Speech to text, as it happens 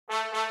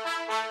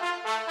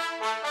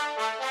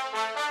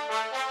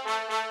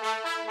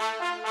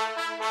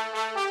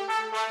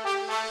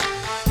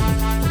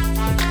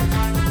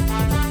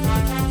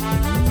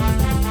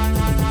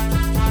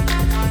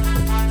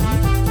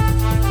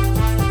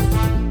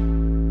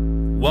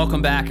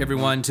Welcome back,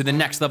 everyone, to the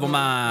Next Level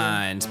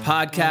Minds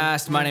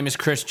podcast. My name is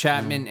Chris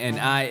Chapman, and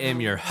I am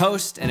your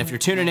host. And if you're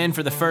tuning in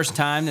for the first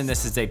time, then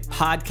this is a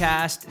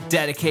podcast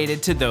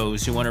dedicated to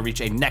those who want to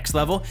reach a next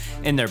level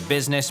in their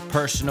business,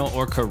 personal,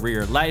 or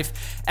career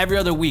life. Every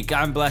other week,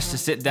 I'm blessed to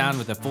sit down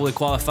with a fully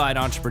qualified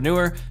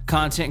entrepreneur,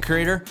 content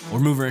creator, or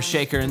mover and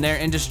shaker in their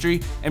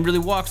industry and really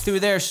walk through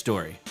their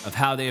story of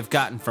how they have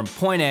gotten from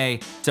point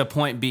A to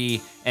point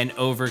B and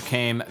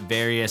overcame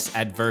various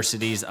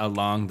adversities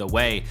along the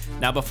way.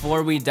 Now,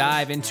 before we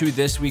dive into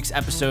this week's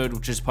episode,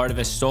 which is part of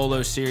a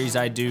solo series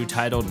I do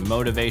titled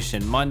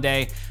Motivation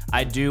Monday,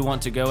 I do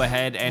want to go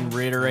ahead and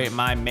reiterate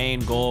my main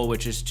goal,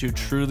 which is to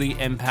truly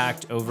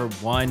impact over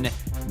 1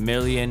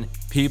 million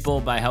people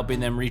by helping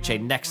them reach a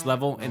next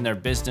level in their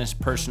business,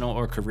 personal,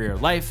 or career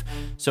life.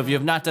 So if you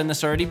have not done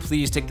this already,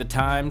 please take the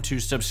time to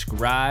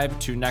subscribe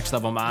to Next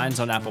Level Minds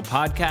on Apple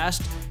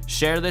Podcast.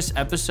 Share this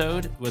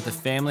episode with a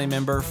family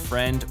member,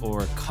 friend,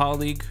 or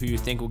colleague who you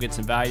think will get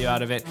some value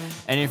out of it.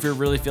 And if you're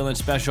really feeling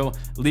special,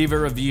 leave a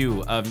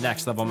review of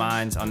Next Level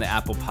Minds on the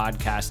Apple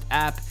Podcast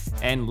app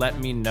and let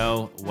me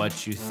know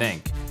what you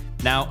think.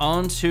 Now,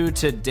 on to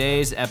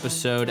today's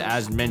episode,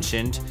 as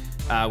mentioned,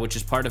 which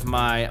is part of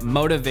my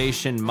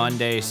Motivation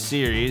Monday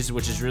series,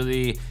 which is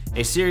really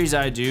a series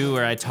I do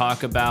where I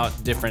talk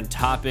about different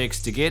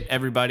topics to get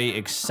everybody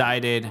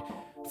excited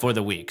for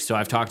the week. So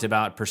I've talked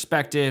about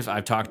perspective,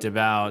 I've talked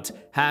about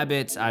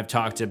habits, I've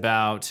talked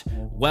about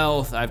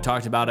wealth, I've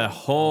talked about a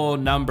whole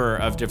number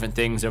of different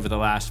things over the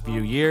last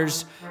few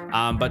years.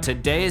 But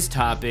today's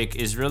topic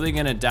is really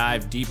going to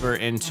dive deeper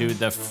into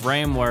the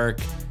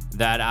framework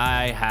that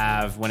I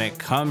have when it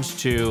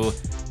comes to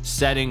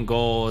setting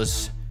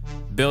goals,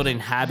 building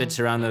habits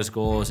around those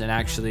goals, and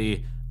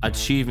actually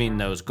achieving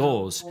those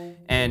goals.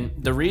 And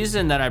the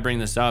reason that I bring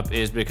this up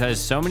is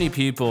because so many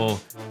people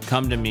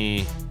come to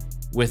me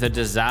with a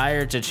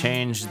desire to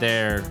change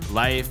their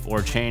life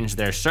or change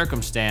their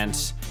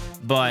circumstance.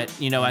 But,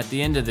 at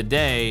the end of the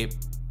day,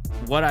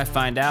 what I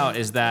find out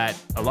is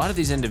that a lot of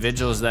these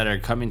individuals that are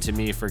coming to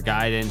me for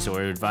guidance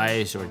or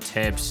advice or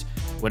tips,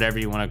 whatever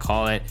you want to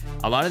call it,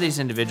 a lot of these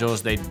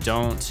individuals, they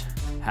don't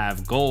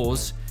have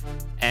goals.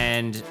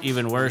 And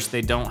even worse,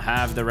 they don't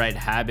have the right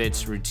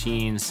habits,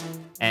 routines,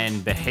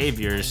 and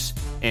behaviors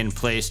in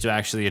place to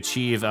actually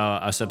achieve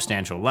a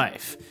substantial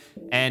life.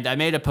 And I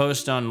made a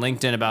post on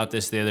LinkedIn about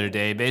this the other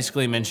day,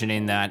 basically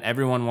mentioning that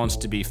everyone wants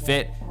to be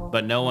fit,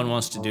 but no one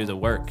wants to do the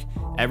work.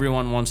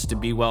 Everyone wants to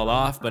be well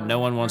off, but no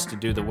one wants to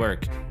do the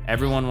work.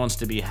 Everyone wants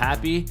to be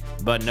happy,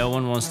 but no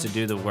one wants to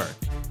do the work.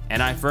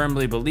 And I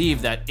firmly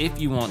believe that if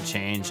you want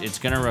change, it's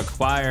going to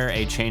require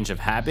a change of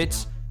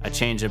habits, a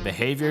change of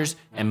behaviors,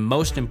 and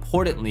most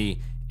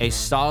importantly, a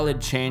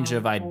solid change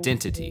of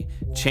identity,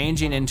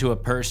 changing into a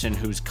person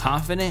who's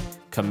confident,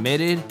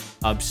 committed,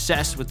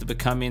 obsessed with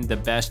becoming the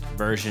best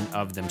version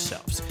of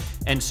themselves.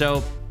 And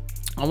so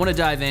I want to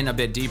dive in a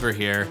bit deeper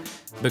here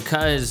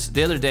because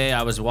the other day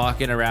I was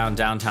walking around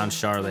downtown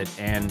Charlotte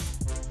and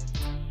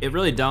it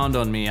really dawned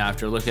on me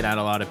after looking at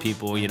a lot of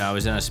people. I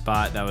was in a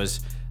spot that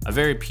was a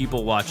very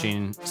people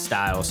watching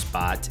style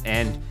spot,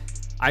 and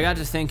I got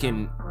to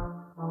thinking,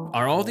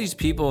 are all these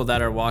people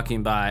that are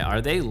walking by, are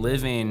they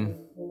living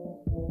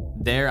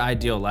their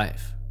ideal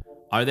life?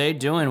 Are they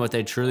doing what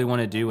they truly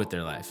want to do with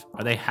their life?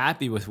 Are they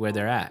happy with where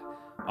they're at?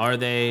 Are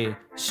they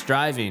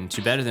striving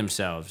to better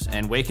themselves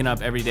and waking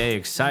up every day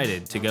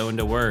excited to go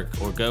into work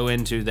or go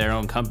into their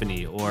own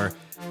company or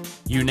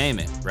you name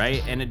it,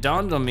 right? And it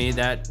dawned on me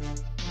that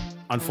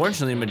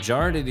unfortunately,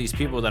 majority of these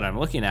people that I'm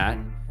looking at,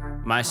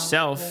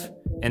 myself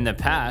in the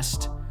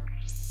past,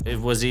 it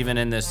was even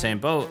in the same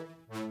boat.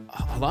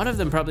 A lot of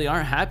them probably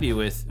aren't happy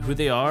with who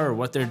they are or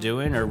what they're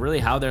doing or really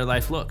how their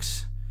life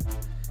looks.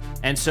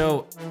 And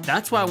so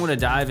that's why I want to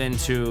dive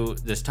into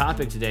this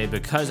topic today,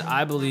 because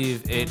I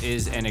believe it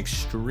is an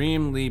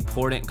extremely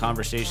important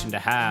conversation to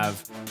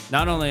have,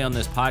 not only on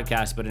this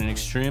podcast, but an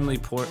extremely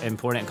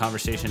important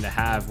conversation to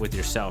have with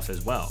yourself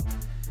as well.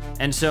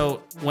 And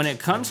so when it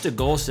comes to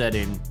goal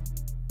setting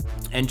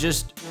and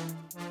just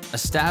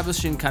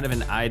establishing kind of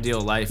an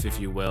ideal life, if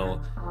you will,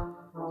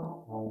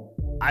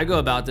 I go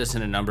about this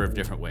in a number of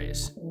different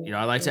ways.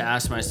 I like to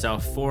ask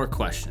myself 4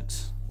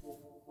 questions.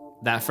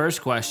 That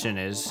first question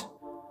is,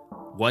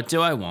 what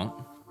do I want?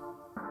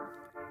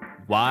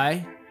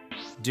 Why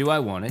do I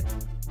want it?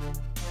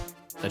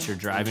 That's your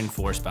driving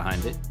force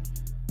behind it.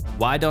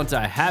 Why don't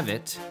I have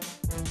it?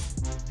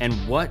 And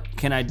what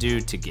can I do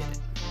to get it?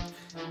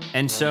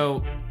 And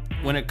so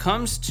when it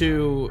comes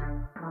to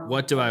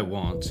what do I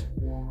want,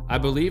 I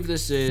believe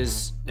this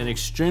is an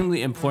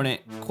extremely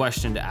important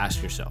question to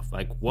ask yourself.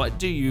 Like, what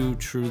do you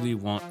truly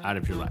want out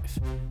of your life?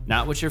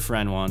 Not what your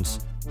friend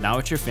wants, not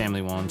what your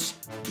family wants,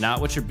 not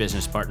what your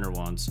business partner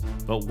wants,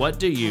 but what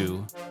do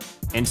you,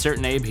 insert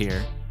name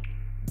here,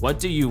 what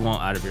do you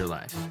want out of your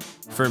life?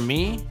 For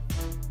me,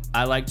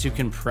 I like to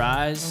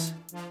comprise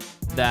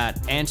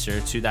that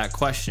answer to that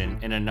question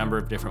in a number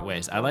of different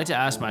ways. I like to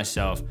ask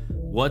myself,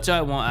 what do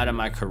I want out of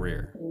my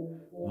career?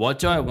 What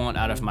do I want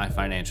out of my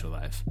financial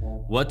life?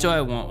 What do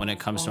I want when it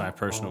comes to my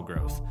personal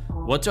growth?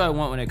 What do I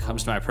want when it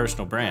comes to my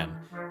personal brand?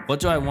 What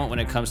do I want when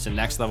it comes to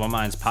Next Level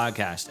Minds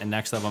podcast and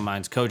Next Level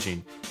Minds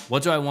coaching?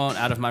 What do I want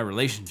out of my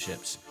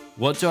relationships?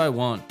 What do I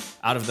want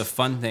out of the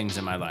fun things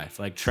in my life,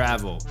 like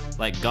travel,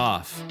 like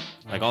golf,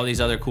 like all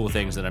these other cool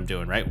things that I'm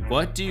doing, right?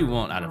 What do you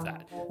want out of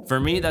that? For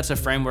me, that's a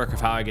framework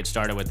of how I get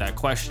started with that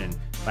question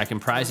by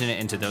comprising it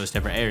into those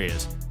different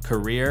areas: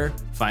 career,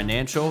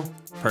 financial,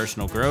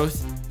 personal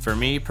growth, for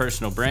me,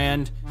 personal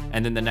brand,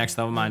 and then the Next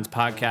Level Minds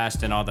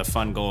podcast and all the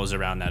fun goals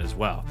around that as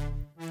well.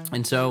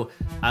 And so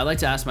I like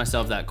to ask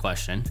myself that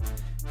question.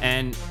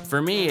 And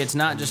for me, it's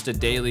not just a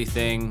daily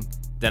thing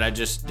that I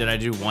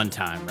do one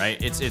time,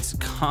 right? It's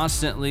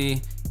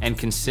constantly and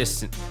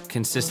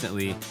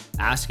consistently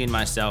asking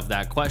myself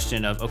that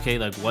question of, okay,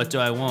 like, what do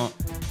I want?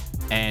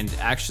 And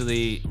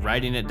actually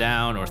writing it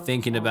down or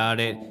thinking about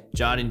it,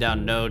 jotting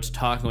down notes,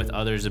 talking with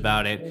others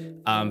about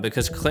it,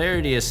 because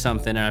clarity is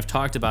something, and I've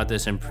talked about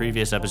this in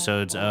previous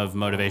episodes of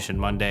Motivation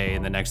Monday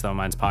and the Next Level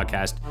Minds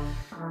podcast.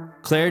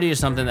 Clarity is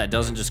something that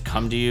doesn't just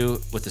come to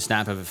you with the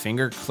snap of a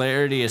finger.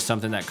 Clarity is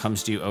something that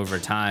comes to you over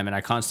time, and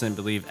I constantly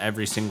believe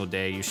every single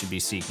day you should be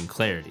seeking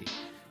clarity.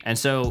 And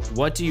so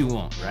what do you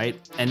want, right?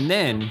 And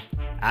then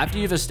after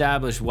you've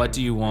established what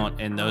do you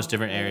want in those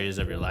different areas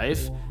of your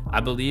life,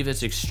 I believe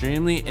it's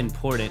extremely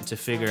important to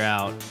figure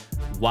out,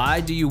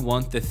 why do you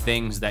want the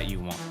things that you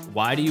want?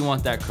 Why do you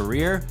want that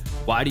career?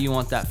 Why do you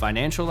want that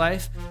financial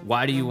life?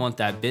 Why do you want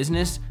that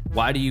business?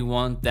 Why do you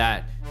want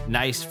that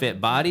nice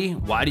fit body?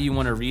 Why do you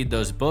want to read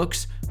those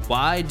books?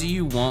 Why do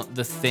you want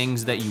the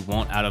things that you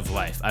want out of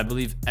life? I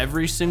believe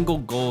every single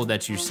goal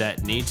that you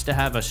set needs to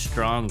have a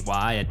strong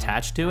why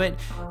attached to it.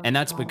 And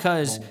that's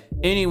because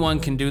anyone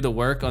can do the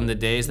work on the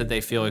days that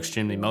they feel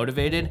extremely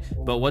motivated.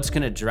 But what's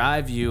going to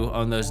drive you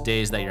on those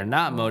days that you're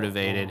not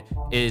motivated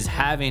is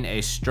having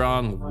a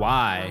strong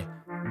why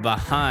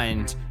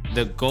behind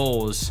the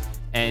goals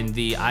and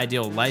the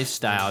ideal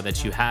lifestyle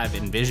that you have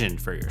envisioned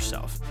for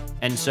yourself.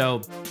 And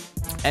so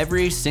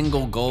every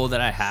single goal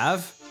that I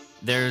have,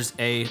 there's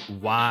a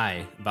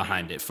why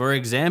behind it. For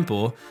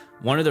example,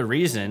 one of the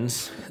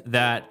reasons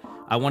that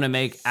I want to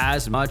make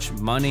as much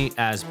money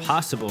as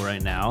possible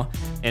right now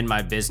in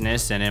my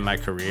business and in my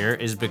career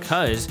is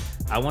because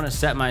I want to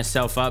set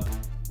myself up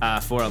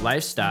for a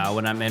lifestyle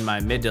when I'm in my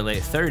mid to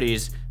late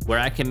 30s where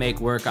I can make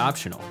work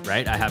optional,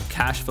 right? I have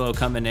cash flow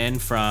coming in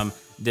from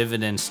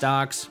dividend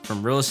stocks,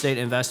 from real estate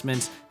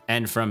investments,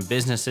 and from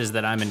businesses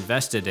that I'm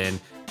invested in.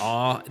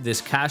 All this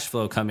cash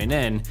flow coming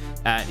in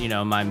at,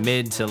 my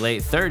mid to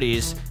late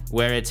 30s,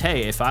 where it's,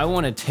 hey, if I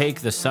want to take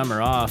the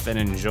summer off and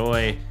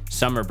enjoy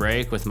summer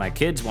break with my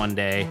kids one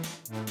day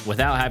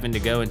without having to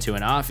go into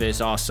an office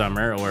all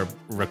summer or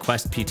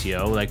request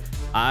PTO, like,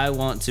 I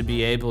want to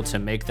be able to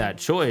make that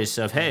choice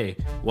of, hey,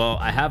 well,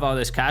 I have all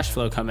this cash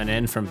flow coming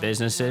in from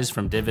businesses,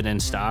 from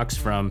dividend stocks,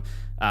 from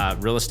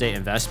real estate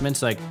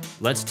investments, like,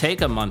 let's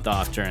take a month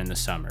off during the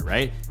summer,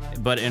 right?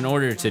 But in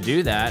order to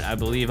do that, I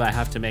believe I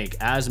have to make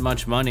as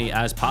much money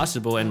as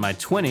possible in my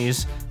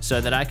 20s so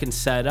that I can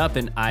set up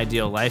an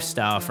ideal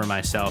lifestyle for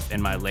myself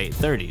in my late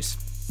 30s.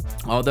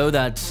 Although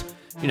that's,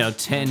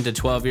 10 to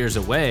 12 years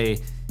away,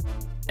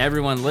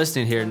 everyone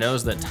listening here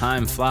knows that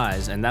time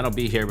flies, and that'll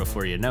be here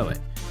before you know it.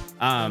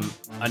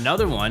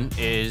 Another one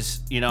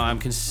is, I'm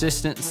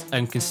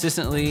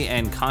consistently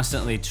and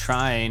constantly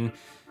trying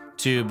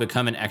to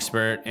become an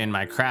expert in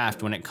my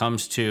craft when it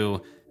comes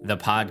to the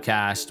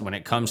podcast, when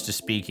it comes to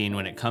speaking,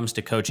 when it comes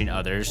to coaching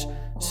others.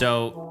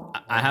 So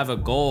I have a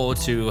goal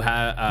to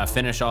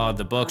finish all of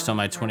the books on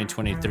my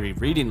 2023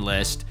 reading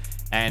list.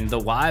 And the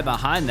why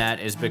behind that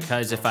is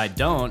because if I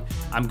don't,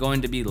 I'm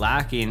going to be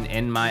lacking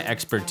in my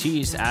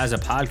expertise as a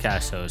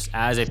podcast host,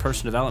 as a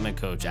personal development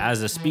coach,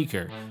 as a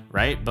speaker,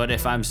 right? But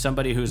if I'm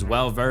somebody who's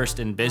well-versed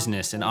in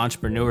business and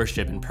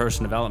entrepreneurship and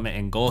personal development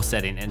and goal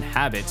setting and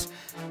habits,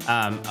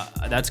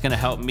 that's going to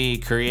help me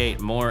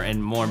create more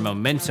and more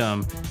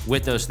momentum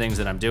with those things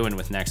that I'm doing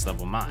with Next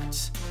Level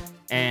Minds.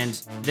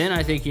 And then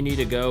I think you need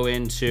to go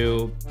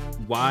into,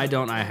 why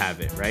don't I have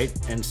it, right?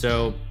 And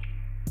so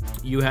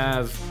you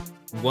have,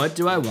 what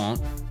do I want?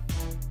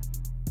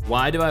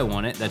 Why do I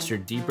want it? That's your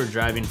deeper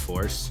driving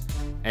force.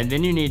 And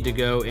then you need to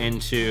go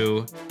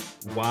into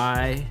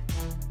why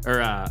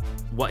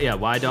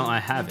don't I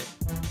have it,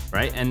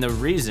 right? And the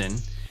reason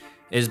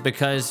is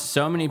because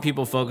so many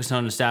people focus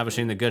on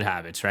establishing the good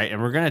habits, right?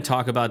 And we're going to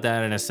talk about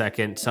that in a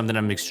second. Something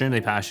I'm extremely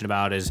passionate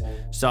about is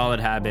solid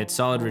habits,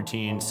 solid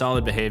routines,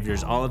 solid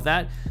behaviors, all of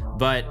that.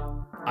 But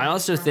I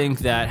also think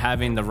that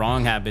having the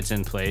wrong habits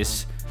in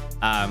place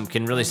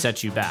can really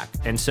set you back.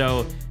 And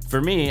so for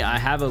me, I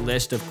have a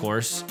list, of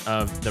course,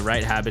 of the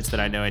right habits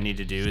that I know I need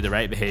to do, the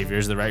right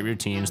behaviors, the right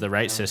routines, the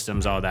right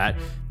systems, all that.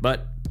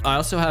 But I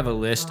also have a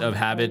list of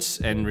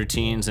habits and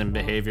routines and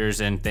behaviors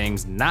and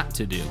things not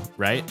to do,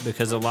 right?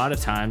 Because a lot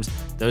of times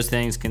those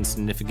things can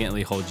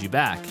significantly hold you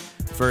back.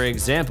 For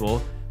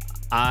example,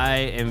 I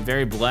am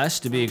very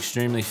blessed to be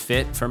extremely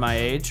fit for my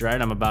age,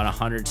 right? I'm about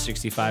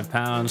 165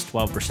 pounds,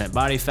 12%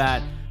 body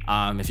fat.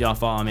 If y'all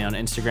follow me on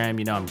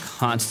Instagram, I'm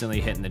constantly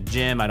hitting the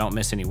gym. I don't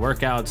miss any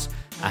workouts.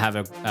 I have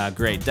a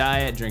great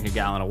diet, drink a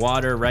gallon of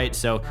water, right?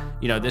 So,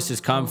 this has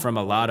come from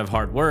a lot of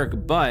hard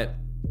work, but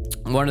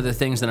one of the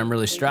things that I'm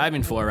really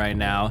striving for right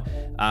now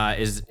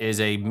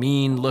is a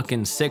mean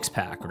looking six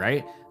pack,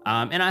 right?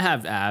 And I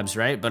have abs,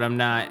 right? But I'm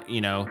not,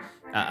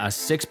 a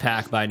six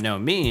pack by no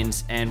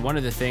means. And one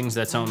of the things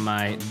that's on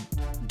my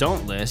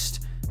don't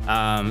list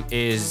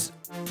is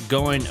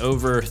going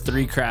over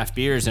 3 craft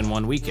beers in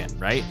one weekend,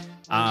 right?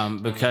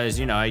 Because,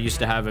 I used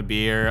to have a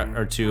beer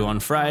or two on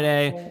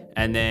Friday,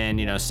 and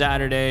then,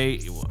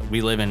 Saturday,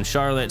 we live in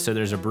Charlotte, so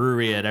there's a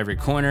brewery at every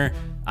corner.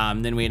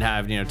 Then we'd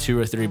have, 2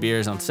 or 3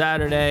 beers on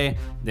Saturday.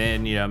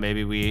 Then,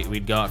 maybe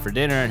we'd go out for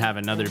dinner and have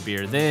another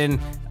beer then.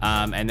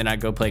 And then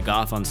I'd go play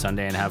golf on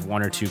Sunday and have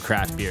 1 or 2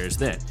 craft beers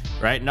then,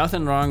 right?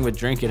 Nothing wrong with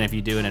drinking if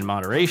you do it in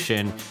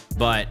moderation.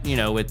 But,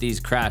 with these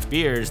craft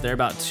beers, they're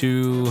about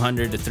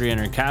 200 to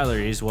 300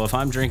 calories. Well, if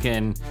I'm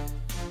drinking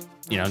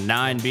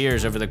 9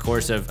 beers over the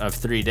course of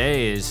 3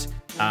 days,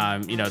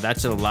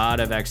 that's a lot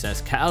of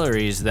excess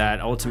calories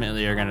that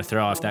ultimately are going to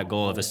throw off that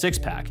goal of a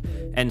 6-pack.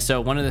 And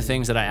so one of the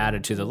things that I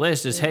added to the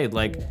list is, hey,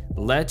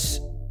 let's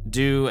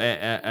do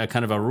a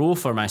kind of a rule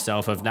for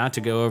myself of not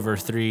to go over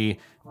 3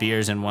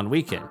 beers in one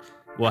weekend.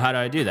 Well, how do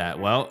I do that?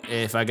 Well,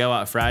 if I go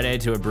out Friday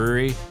to a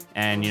brewery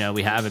and,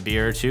 we have a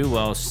beer or two,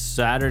 well,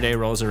 Saturday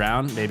rolls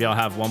around, maybe I'll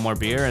have 1 more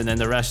beer, and then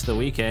the rest of the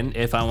weekend,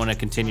 if I want to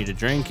continue to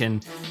drink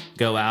and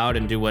go out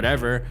and do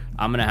whatever,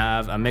 I'm going to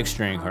have a mixed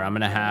drink, or I'm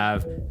going to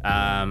have,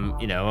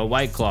 a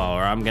White Claw,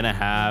 or I'm going to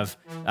have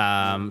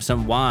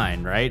some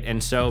wine, right?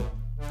 And so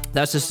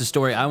that's just a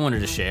story I wanted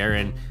to share,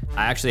 and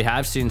I actually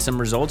have seen some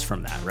results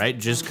from that, right?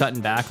 Just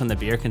cutting back on the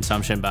beer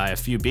consumption by a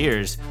few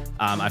beers,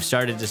 I've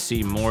started to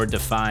see more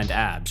defined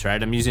abs,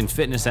 right? I'm using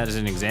fitness as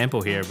an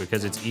example here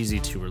because it's easy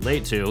to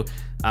relate to,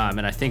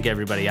 and I think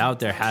everybody out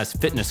there has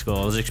fitness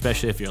goals,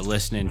 especially if you're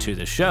listening to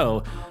the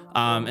show,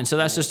 and so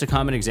that's just a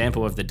common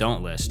example of the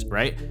don't list,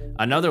 right?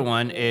 Another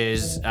one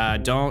is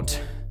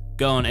don't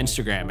go on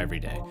Instagram every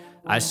day.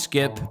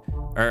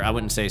 I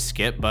wouldn't say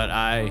skip, but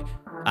I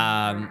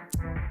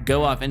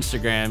go off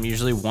Instagram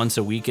usually once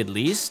a week at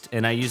least,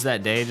 and I use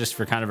that day just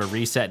for kind of a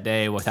reset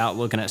day without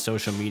looking at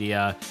social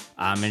media,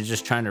 and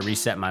just trying to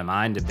reset my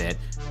mind a bit,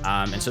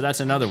 and so that's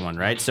another one,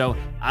 right? So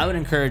I would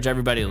encourage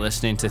everybody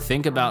listening to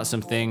think about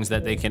some things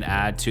that they can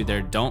add to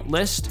their don't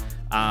list,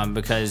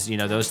 because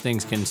those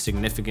things can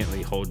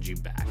significantly hold you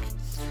back.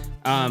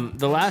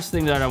 The last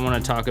thing that I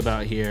want to talk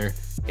about here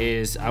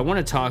is I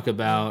want to talk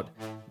about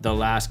the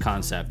last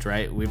concept,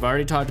 right? We've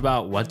already talked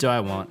about what do I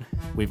want.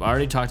 We've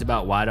already talked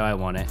about why do I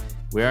want it.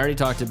 We already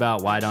talked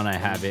about why don't I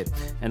have it.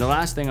 And the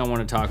last thing I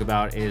want to talk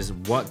about is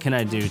what can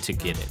I do to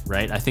get it,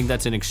 right? I think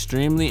that's an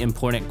extremely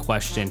important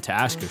question to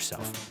ask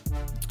yourself.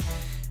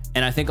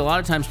 And I think a lot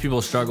of times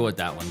people struggle with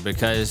that one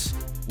because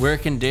we're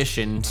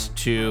conditioned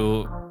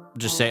to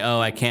just say, oh,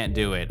 I can't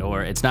do it,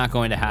 or it's not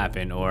going to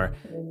happen, or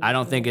I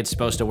don't think it's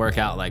supposed to work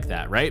out like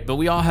that, right? But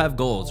we all have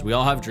goals. We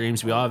all have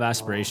dreams. We all have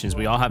aspirations.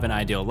 We all have an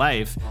ideal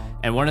life.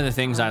 And one of the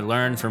things I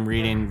learned from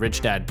reading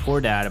Rich Dad, Poor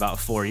Dad about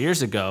 4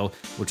 years ago,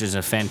 which is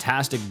a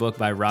fantastic book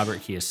by Robert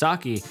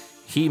Kiyosaki,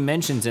 he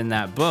mentions in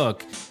that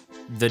book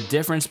the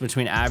difference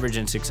between average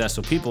and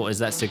successful people is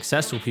that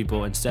successful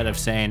people, instead of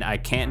saying, I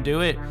can't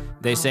do it,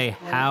 they say,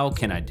 how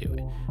can I do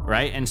it,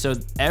 right? And so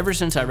ever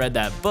since I read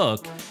that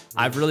book,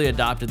 I've really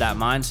adopted that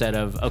mindset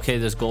of, okay,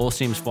 this goal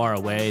seems far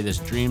away, this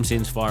dream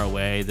seems far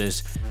away,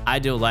 this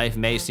ideal life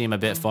may seem a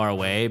bit far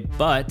away,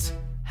 but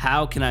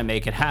how can I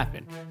make it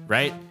happen,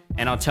 right?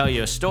 And I'll tell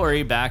you a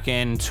story. Back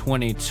in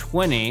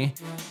 2020,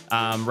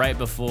 right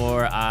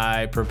before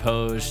I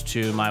proposed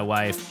to my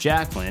wife,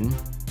 Jacqueline,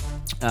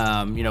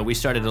 we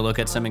started to look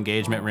at some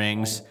engagement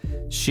rings.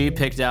 She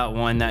picked out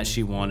one that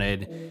she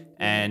wanted,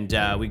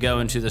 and we go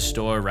into the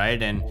store,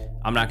 right? And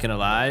I'm not gonna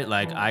lie,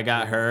 I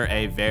got her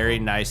a very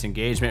nice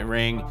engagement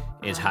ring.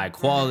 It's high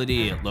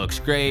quality, it looks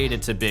great,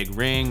 it's a big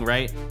ring,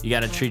 right? You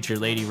gotta treat your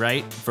lady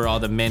right. For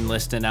all the men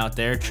listening out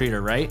there, treat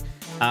her right.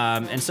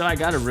 And so I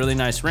got a really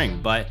nice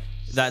ring, but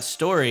that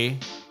story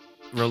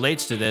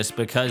relates to this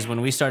because when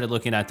we started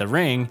looking at the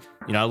ring,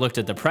 I looked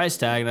at the price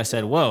tag and I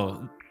said,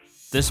 whoa,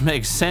 this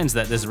makes sense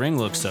that this ring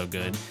looks so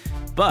good.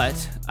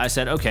 But I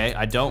said, okay,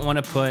 I don't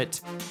want to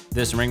put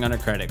this ring on a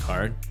credit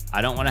card.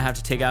 I don't want to have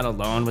to take out a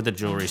loan with a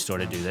jewelry store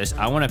to do this.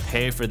 I want to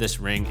pay for this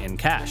ring in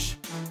cash.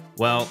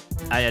 Well,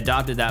 I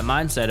adopted that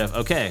mindset of,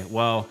 okay,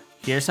 well,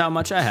 here's how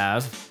much I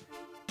have,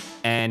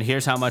 and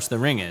here's how much the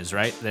ring is,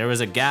 right? There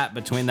was a gap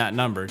between that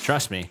number,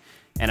 trust me.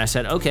 And I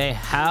said, okay,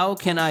 how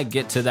can I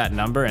get to that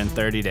number in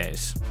 30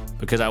 days?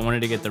 Because I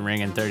wanted to get the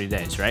ring in 30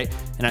 days, right?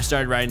 And I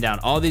started writing down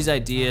all these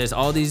ideas,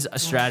 all these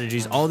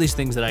strategies, all these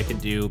things that I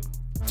could do.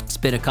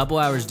 Spent a couple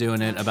hours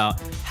doing it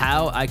about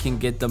how I can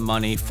get the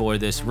money for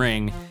this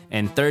ring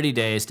in 30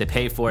 days to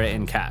pay for it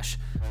in cash.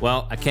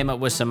 Well, I came up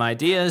with some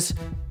ideas.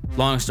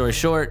 Long story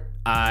short,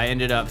 I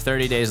ended up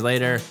 30 days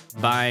later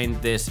buying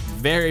this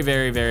very,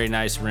 very, very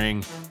nice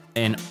ring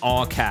in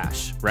all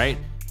cash, right?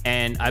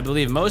 And I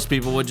believe most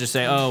people would just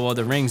say, oh, well,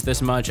 the ring's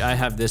this much, I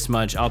have this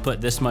much, I'll put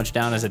this much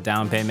down as a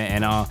down payment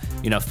and I'll,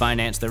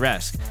 finance the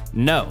rest.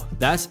 No,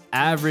 that's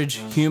average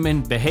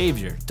human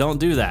behavior. Don't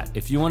do that.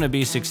 If you want to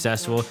be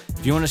successful,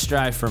 if you want to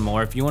strive for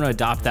more, if you want to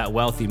adopt that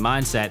wealthy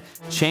mindset,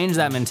 change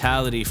that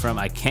mentality from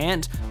I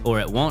can't or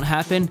it won't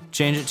happen,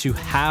 change it to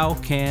how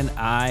can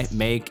I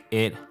make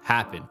it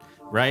happen,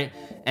 right?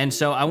 And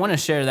so I want to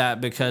share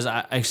that because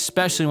I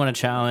especially want to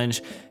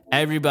challenge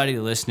everybody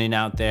listening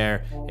out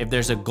there. If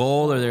there's a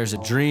goal or there's a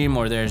dream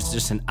or there's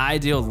just an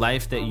ideal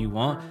life that you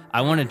want, I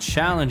want to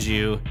challenge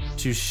you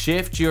to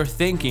shift your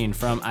thinking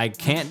from I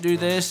can't do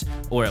this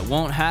or it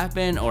won't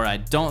happen or I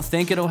don't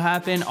think it'll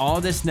happen,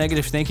 all this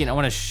negative thinking. I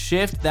want to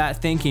shift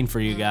that thinking for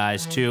you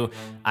guys to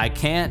I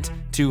can't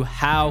to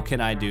how can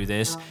I do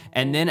this,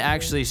 and then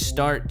actually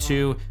start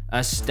to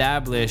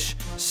establish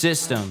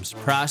systems,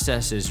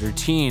 processes,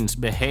 routines,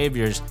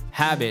 behaviors,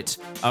 habits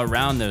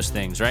around those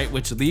things, right?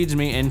 Which leads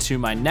me into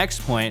my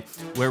next point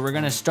where we're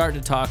going to start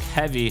to talk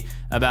heavy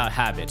about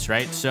habits,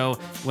 right? So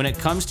when it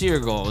comes to your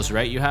goals,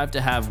 right, you have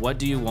to have what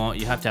do you want,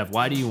 you have to have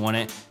why do you want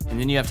it, and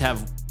then you have to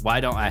have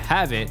why don't I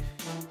have it?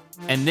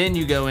 And then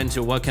you go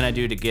into what can I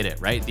do to get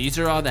it, right? These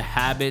are all the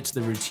habits,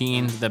 the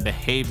routines, the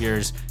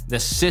behaviors, the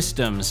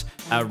systems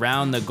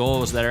around the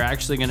goals that are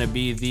actually going to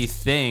be the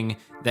thing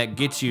that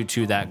gets you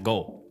to that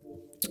goal.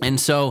 And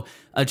so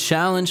a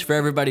challenge for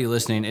everybody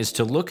listening is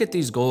to look at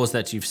these goals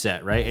that you've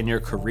set, right? In your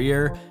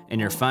career, in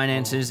your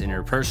finances, in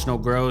your personal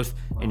growth,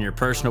 in your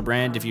personal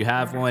brand, if you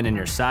have one, in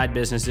your side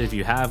business, if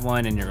you have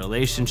one, in your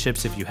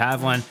relationships, if you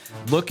have one.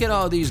 Look at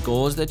all these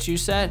goals that you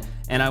set,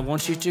 and I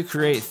want you to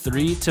create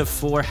 3 to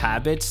 4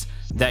 habits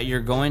that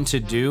you're going to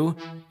do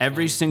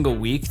every single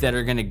week that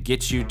are going to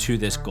get you to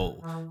this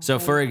goal. So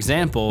for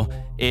example,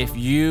 if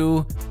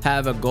you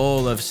have a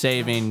goal of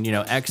saving,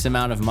 X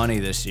amount of money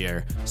this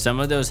year, some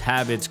of those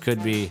habits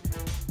could be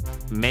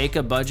make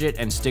a budget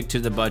and stick to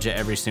the budget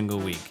every single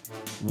week.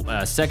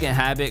 A second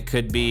habit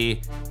could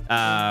be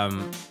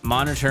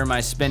monitor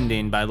my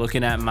spending by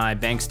looking at my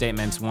bank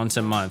statements once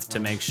a month to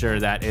make sure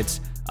that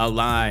it's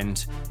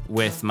aligned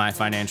with my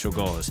financial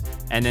goals.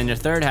 And then the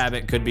third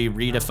habit could be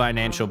read a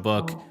financial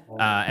book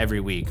every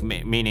week,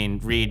 meaning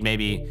read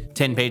maybe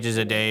 10 pages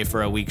a day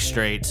for a week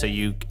straight so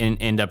you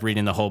end up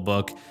reading the whole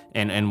book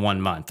in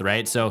 1 month,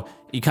 right? So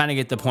you kind of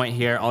get the point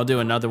here. I'll do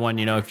another one,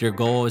 if your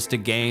goal is to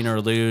gain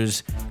or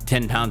lose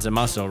 10 pounds of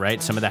muscle,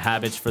 right? Some of the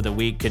habits for the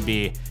week could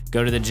be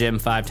go to the gym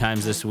 5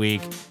 times this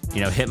week,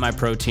 hit my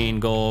protein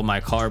goal, my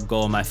carb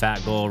goal, my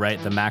fat goal,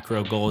 right? The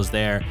macro goal is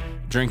there.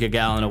 Drink a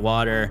gallon of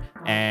water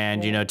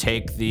and,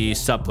 take the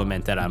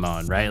supplement that I'm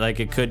on, right? Like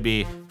it could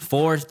be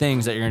 4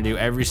 things that you're gonna do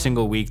every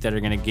single week that are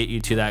gonna get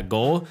you to that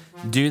goal.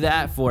 Do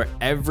that for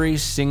every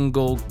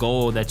single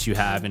goal that you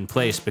have in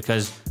place,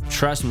 because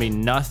trust me,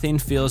 nothing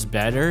feels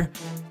better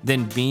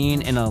than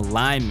being in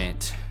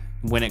alignment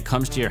when it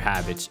comes to your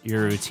habits,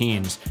 your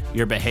routines,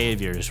 your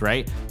behaviors,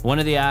 right? One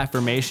of the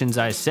affirmations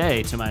I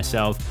say to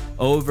myself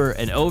over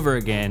and over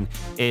again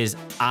is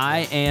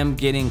I am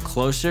getting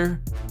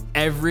closer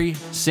every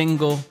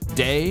single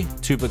day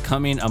to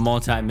becoming a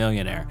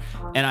multimillionaire.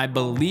 And I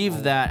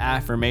believe that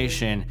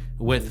affirmation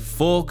with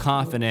full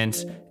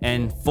confidence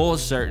and full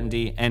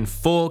certainty and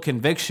full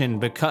conviction,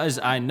 because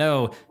I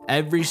know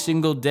every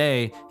single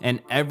day and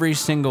every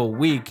single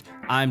week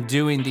I'm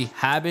doing the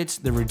habits,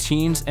 the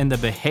routines, and the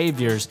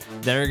behaviors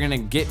that are gonna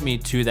get me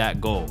to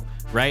that goal,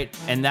 right?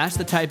 And that's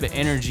the type of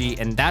energy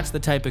and that's the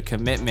type of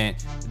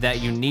commitment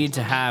that you need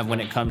to have when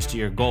it comes to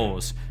your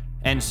goals.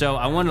 And so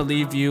I want to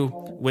leave you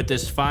with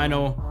this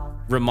final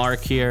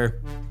remark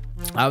here.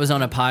 I was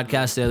on a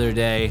podcast the other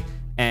day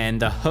and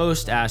the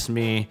host asked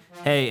me,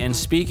 hey, in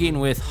speaking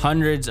with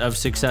hundreds of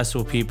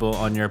successful people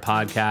on your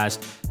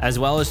podcast, as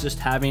well as just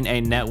having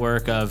a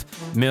network of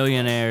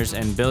millionaires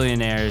and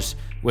billionaires,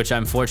 which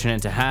I'm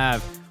fortunate to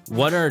have,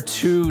 what are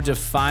 2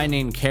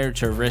 defining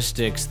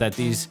characteristics that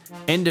these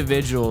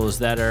individuals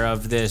that are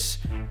of this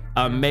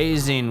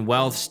amazing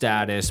wealth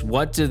status,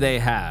 what do they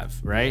have,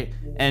 right?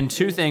 And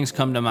 2 things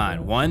come to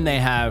mind. 1, they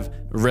have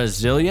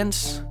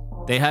resilience.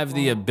 They have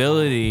the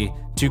ability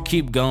to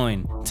keep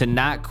going, to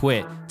not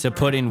quit, to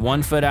put in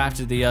 1 foot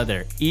after the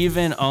other,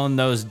 even on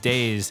those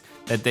days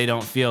that they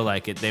don't feel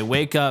like it. They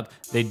wake up,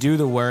 they do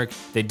the work,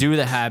 they do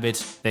the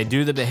habits, they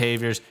do the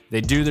behaviors,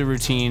 they do the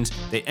routines,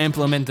 they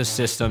implement the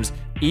systems,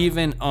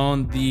 even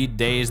on the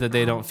days that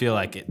they don't feel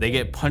like it. They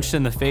get punched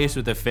in the face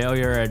with a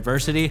failure or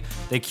adversity,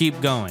 they keep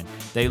going.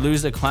 They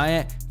lose a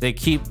client, they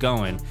keep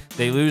going.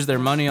 They lose their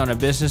money on a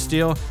business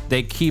deal,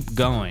 they keep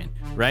going,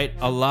 right?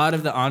 A lot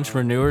of the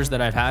entrepreneurs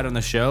that I've had on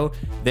the show,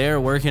 they're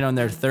working on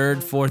their 3rd,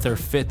 4th, or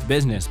 5th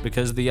business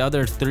because the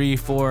other 3,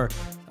 4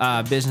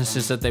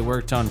 businesses that they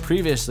worked on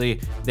previously,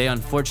 they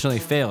unfortunately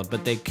failed,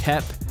 but they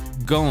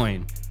kept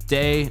going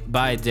day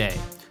by day.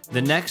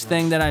 The next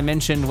thing that I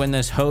mentioned when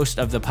this host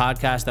of the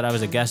podcast that I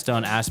was a guest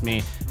on asked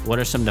me, what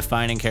are some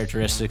defining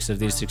characteristics of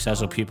these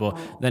successful people?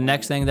 The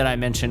next thing that I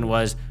mentioned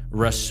was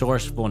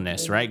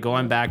resourcefulness, right?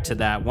 Going back to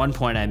that one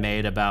point I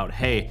made about,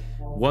 hey,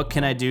 What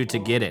can I do to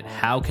get it?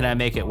 How can I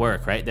make it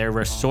work, right? They're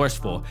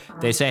resourceful.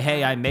 They say,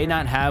 hey, I may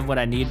not have what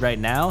I need right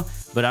now,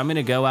 but I'm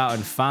gonna go out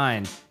and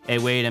find a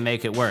way to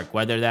make it work,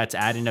 whether that's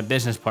adding a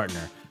business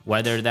partner,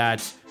 whether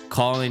that's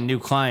calling new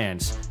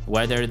clients,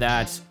 whether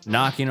that's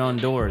knocking on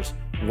doors,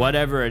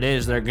 whatever it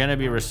is, they're gonna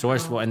be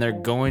resourceful and they're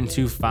going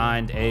to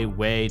find a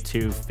way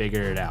to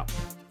figure it out.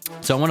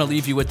 So I want to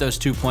leave you with those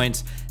 2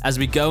 points. As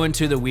we go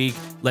into the week,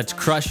 let's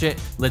crush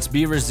it. Let's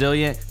be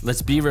resilient.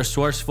 Let's be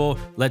resourceful.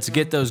 Let's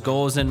get those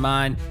goals in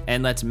mind,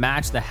 and let's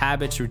match the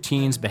habits,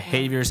 routines,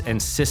 behaviors, and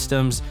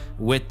systems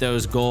with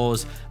those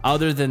goals.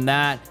 Other than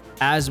that,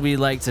 as we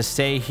like to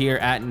say here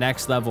at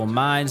Next Level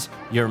Minds,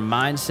 your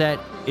mindset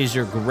is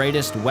your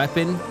greatest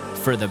weapon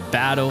for the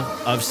battle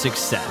of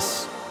success.